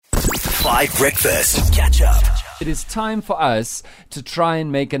5 Breakfast. Catch up. It is time for us to try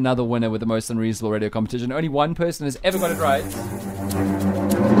and make another winner with the most unreasonable radio competition. Only one person has ever got it right,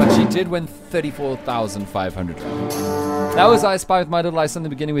 but she did win 34,500 rand. That was I Spy with My Little Lies. In the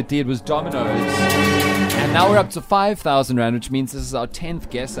beginning with D, it was Dominoes. And now we're up to 5,000 rand, which means this is our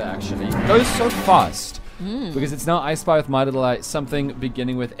 10th guesser, actually. It goes so fast. Because it's now I Spy with My Little Lie, something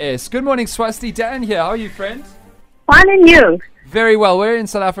beginning with S. Good morning, Swasti. Dan here. How are you, friend? Fine, and you? Very well. Where in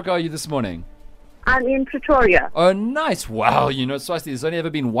South Africa are you this morning? I'm in Pretoria. Oh, nice. Wow. You know, Swasti, there's only ever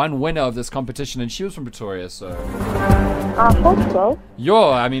been one winner of this competition, and she was from Pretoria, so... I hope so.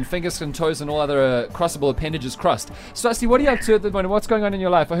 I mean, fingers and toes and all other crossable appendages crossed. Swasti, what are you up to at the moment? What's going on in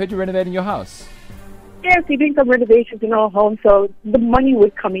your life? I heard you're renovating your house. Yes, we're doing some renovations in our home, so the money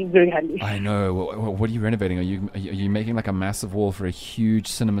would come in very handy. I know. What are you renovating? Are you making like a massive wall for a huge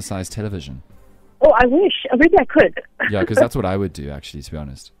cinema-sized television? Oh, I wish. Maybe I could. Yeah, because that's what I would do, actually, to be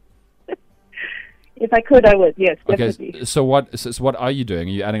honest. If I could, I would. Yes, definitely. Okay, so what are you doing?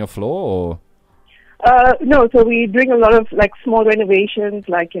 Are you adding a floor, or...? No, so we're doing a lot of like small renovations,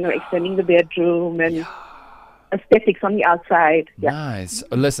 like, extending the bedroom and aesthetics on the outside. Yeah. Nice.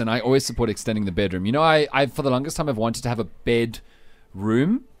 Listen, I always support extending the bedroom. You know, I for the longest time I've wanted to have a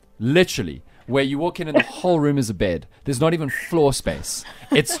bedroom, literally, where you walk in and the whole room is a bed. There's not even floor space.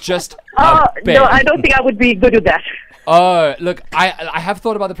 It's just a bed. No, I don't think I would be good with that. Oh, look, I have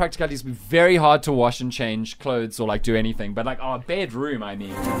thought about the practicalities. It'd be very hard to wash and change clothes or like do anything. But like, bedroom, I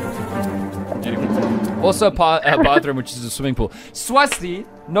mean. Anyway. Also a bathroom, which is a swimming pool. Swasti,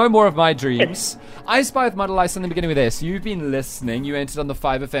 no more of my dreams. I Spy with My Little Lies in the beginning with S. You've been listening. You entered on the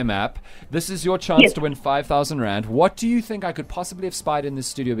 5FM app. This is your chance to win 5,000 rand. What do you think I could possibly have spied in this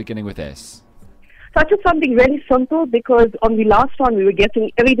studio beginning with S? Such as something really simple, because on the last one we were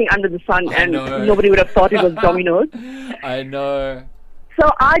getting everything under the sun and nobody would have thought it was Dominoes. I know. So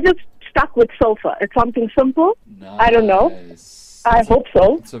I just stuck with sofa. It's something simple. Nice. I don't know. I hope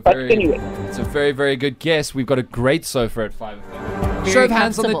so. Anyway. It's a very, very good guess. We've got a great sofa at 5FM. Show of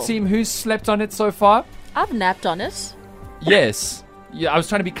hands on the team. Who's slept on it so far? I've napped on it. Yes. Yeah, I was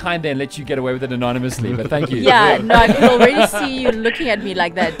trying to be kind there and let you get away with it anonymously, but thank you. Yeah, no, I can already see you looking at me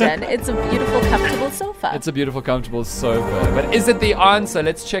like that, Dan. It's a beautiful, comfortable sofa. It's a beautiful, comfortable sofa. But is it the answer?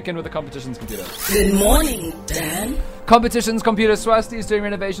 Let's check in with the competitions computer. Good morning, Dan. Competitions computer. Swasti is doing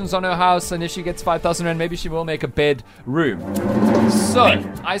renovations on her house, and if she gets 5,000 rand, maybe she will make a bedroom. So,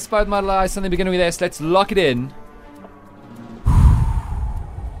 I Spied My Lies in the beginning with S. Let's lock it in.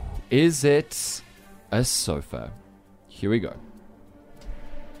 Is it a sofa? Here we go.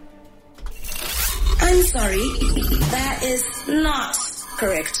 I'm sorry, that is not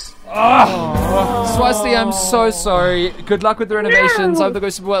correct. Swasti, I'm so sorry. Good luck with the renovations. I hope that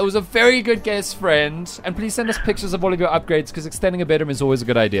goes well. It was a very good guess, friend. And please send us pictures of all of your upgrades, because extending a bedroom is always a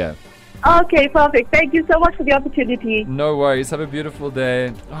good idea. Okay, perfect. Thank you so much for the opportunity. No worries. Have a beautiful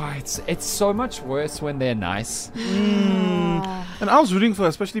day. Oh, it's so much worse when they're nice. And I was rooting for her,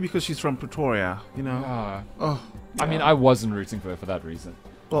 especially because she's from Pretoria, I mean, I wasn't rooting for her for that reason.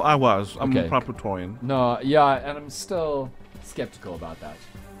 Well, I was. I'm a proper Praetorian. No, yeah, and I'm still skeptical about that.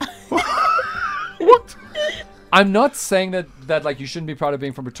 What? I'm not saying that like you shouldn't be proud of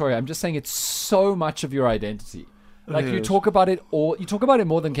being from Pretoria. I'm just saying it's so much of your identity. Like you talk about it more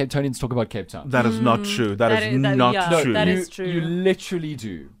than Cape Townians talk about Cape Town. That is not true. That is not true. That is true. You literally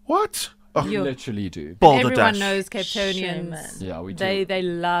do. What? You literally do. Everyone knows Cape Townians. Yeah, we do. They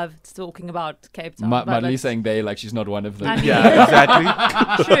love talking about Cape Town. Madly saying they, like she's not one of them. I mean, Yeah, exactly.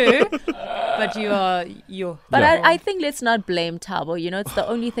 True. But you're. But I think let's not blame Thabo. It's the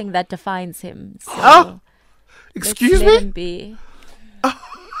only thing that defines him. So Excuse let him me? be.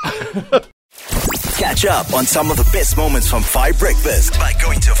 Catch up on some of the best moments from 5 Breakfast by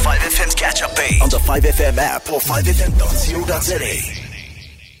going to 5FM's catch-up page on the 5FM app or 5FM.co.za.